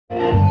I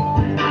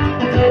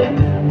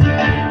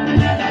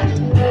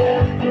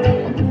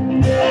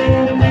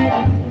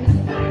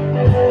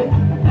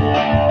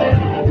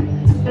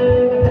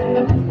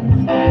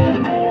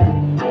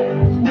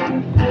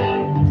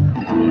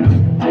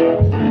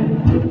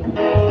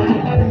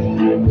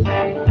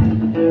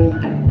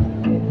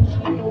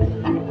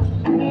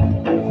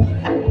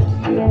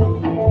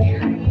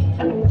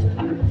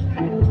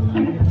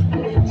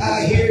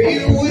hear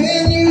you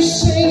when you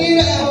sing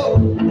it out.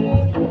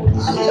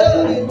 I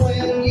love it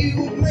when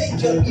you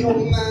make up your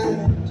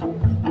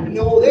mind.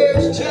 No,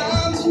 there's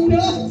times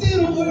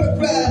nothing will work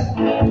right.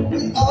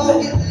 We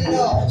all get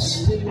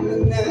lost in the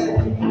night.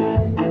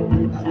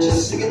 I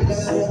just sing it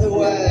loud,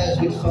 otherwise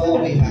we'd fall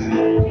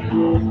behind.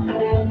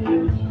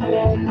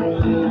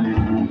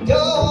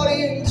 Got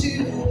into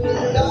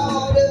a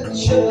lot of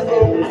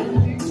trouble,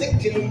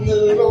 thinking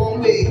the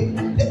wrong way.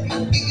 Let my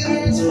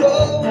ignorance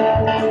flow.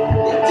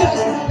 It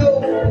doesn't know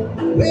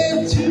where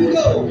to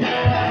go.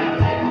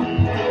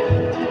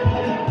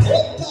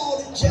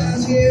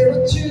 Apologize here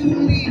or two,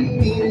 leave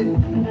me.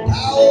 I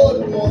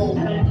wouldn't want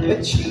to be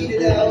treated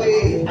that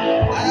way. I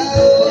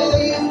owe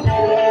you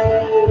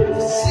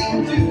to see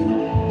through.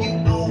 You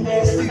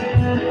always do.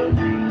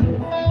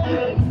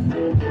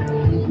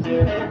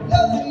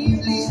 Loving you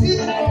leaves me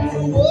room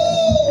for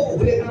whoa.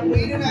 When I'm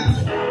waiting out,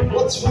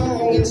 what's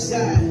wrong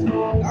inside?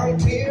 I'm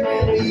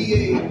clearing the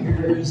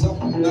acres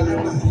on my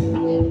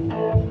mind.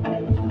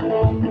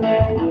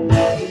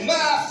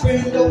 My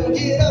friend, don't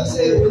get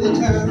upset with the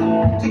time.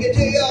 Take a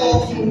day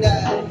off and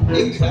die.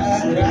 You cry,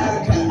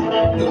 cry, cry.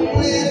 Don't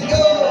let it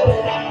go.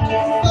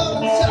 Don't fall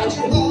inside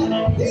your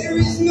heart. There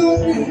is no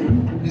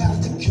room. Have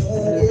to cut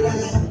it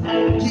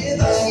out. Give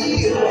us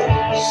you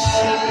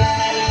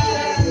shine.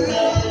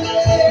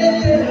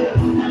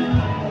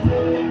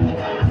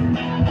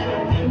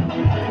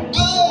 Oh,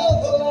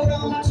 hold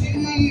on to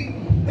you.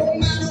 No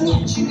matter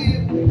what you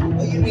do,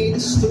 all you need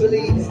is to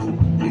believe it.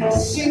 And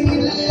sing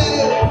it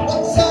loud.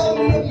 What's on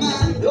your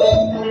mind? Oh,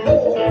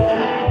 Lord.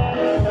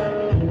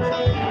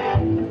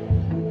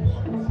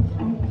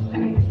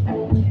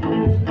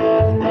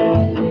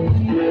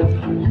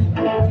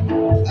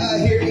 I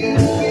hear you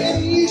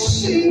when you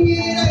sing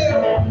it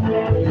out.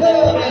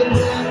 Love it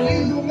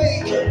when you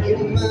make up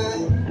your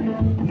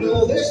mind.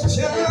 No, there's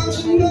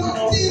times when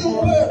nothing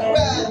will work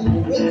right.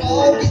 We'll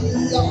all get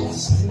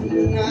lost in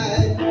the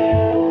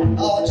night.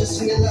 I'll just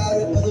sing it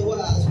louder,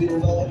 otherwise we'd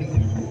fall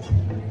behind.